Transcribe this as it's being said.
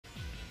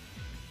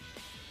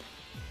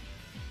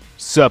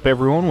Sup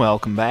everyone,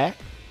 welcome back.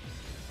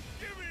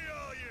 Give me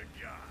all you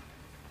got.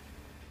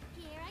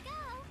 Here I go.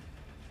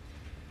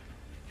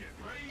 Get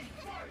ready,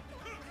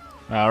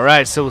 fight.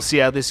 Alright, so we'll see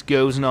how this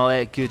goes and all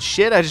that good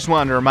shit. I just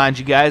wanted to remind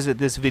you guys that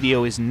this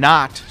video is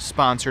not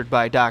sponsored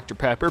by Dr.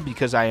 Pepper,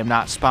 because I am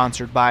not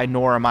sponsored by,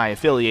 nor am I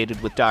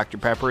affiliated with Dr.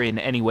 Pepper in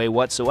any way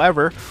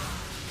whatsoever.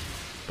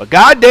 But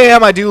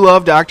goddamn, I do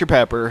love Dr.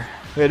 Pepper.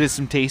 It is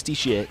some tasty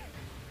shit.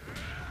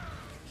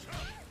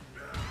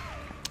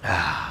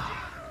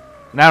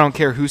 And I don't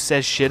care who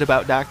says shit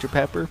about Dr.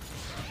 Pepper,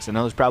 because I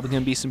know there's probably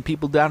going to be some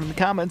people down in the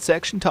comment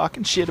section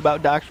talking shit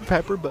about Dr.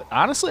 Pepper, but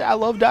honestly, I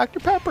love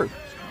Dr. Pepper.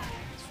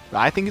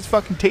 I think it's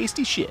fucking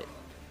tasty shit.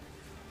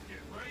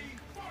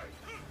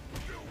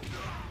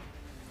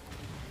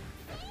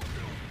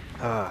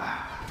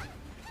 I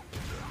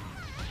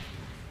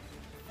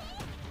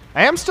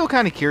am still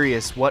kind of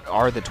curious, what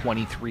are the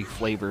 23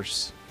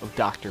 flavors of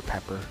Dr.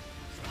 Pepper?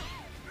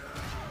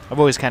 I've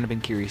always kind of been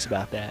curious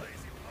about that.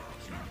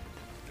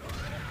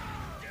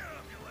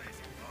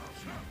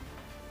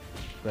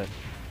 But,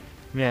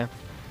 yeah,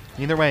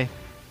 either way,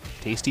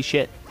 tasty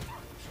shit.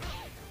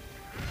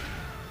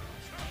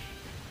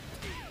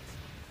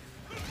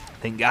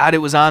 Thank God it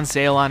was on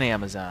sale on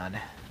Amazon.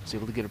 I was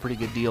able to get a pretty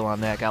good deal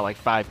on that. Got like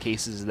 5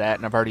 cases of that,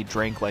 and I've already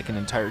drank like an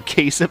entire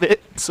case of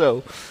it.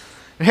 So,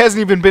 it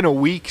hasn't even been a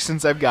week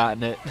since I've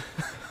gotten it.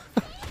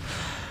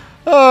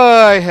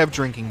 I have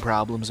drinking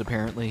problems,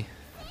 apparently.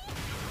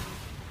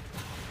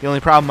 The only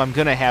problem I'm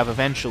going to have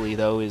eventually,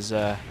 though, is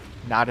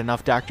not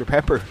enough Dr.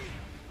 Pepper.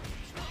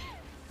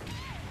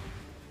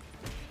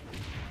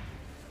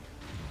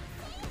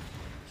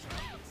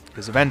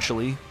 Because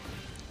eventually,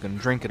 I'm going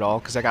to drink it all,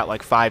 because I got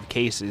like 5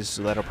 cases,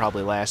 so that'll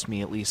probably last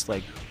me at least,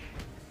 like,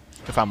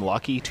 if I'm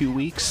lucky, 2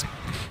 weeks.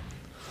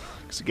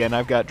 Because again,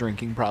 I've got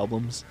drinking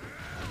problems.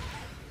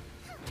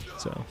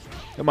 So,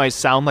 it might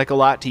sound like a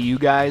lot to you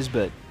guys,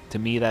 but to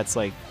me that's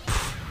like,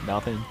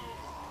 nothing.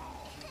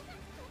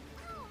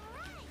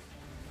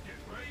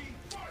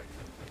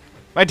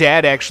 My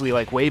dad actually,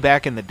 like, way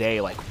back in the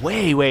day, like,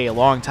 way a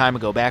long time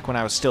ago, back when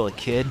I was still a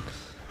kid.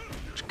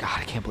 Which, God,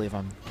 I can't believe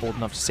I'm old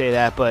enough to say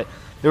that, but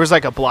there was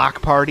like a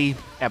block party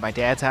at my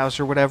dad's house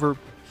or whatever.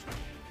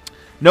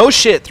 No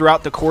shit,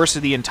 throughout the course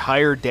of the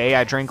entire day,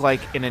 I drank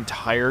like an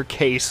entire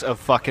case of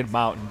fucking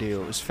Mountain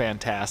Dew. It was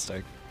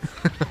fantastic.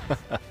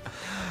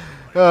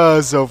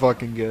 Oh, so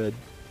fucking good.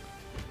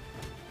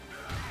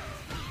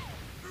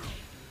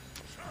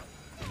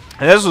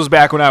 And this was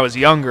back when I was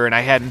younger and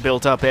I hadn't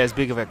built up as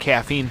big of a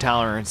caffeine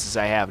tolerance as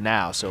I have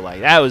now. So like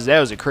that was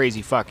a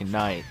crazy fucking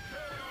night.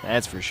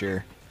 That's for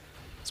sure.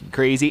 Some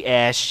crazy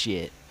ass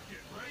shit.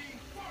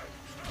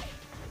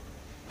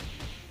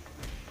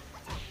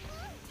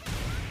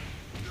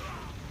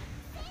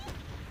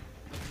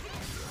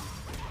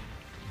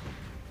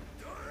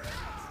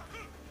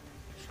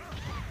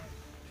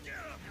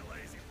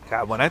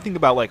 God, when I think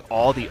about like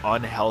all the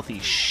unhealthy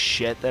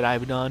shit that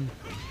I've done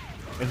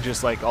and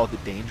just like all the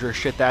dangerous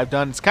shit that I've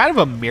done, it's kind of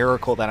a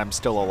miracle that I'm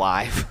still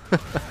alive.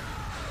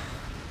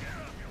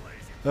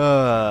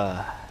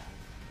 Well,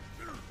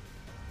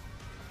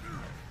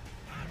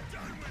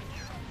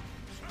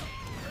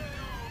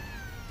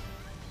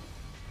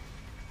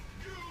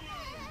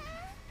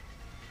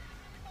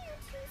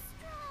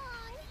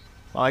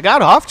 I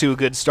got off to a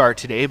good start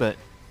today, but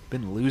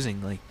been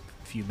losing like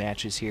a few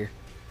matches here.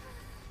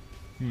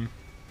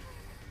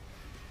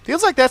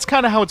 Feels like that's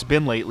kind of how it's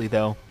been lately,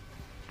 though.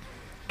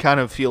 Kind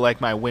of feel like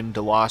my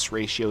win-to-loss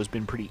ratio has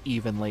been pretty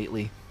even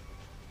lately.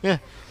 Yeah.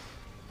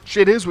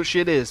 Shit is what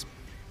shit is.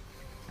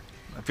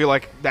 I feel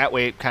like that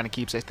way it kind of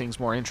keeps things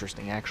more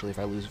interesting, actually, if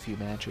I lose a few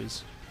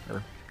matches.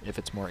 Or if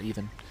it's more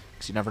even.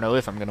 Because you never know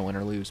if I'm going to win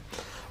or lose.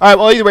 Alright,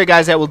 well, either way,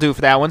 guys, that will do it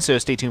for that one. So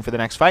stay tuned for the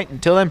next fight.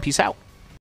 Until then, peace out.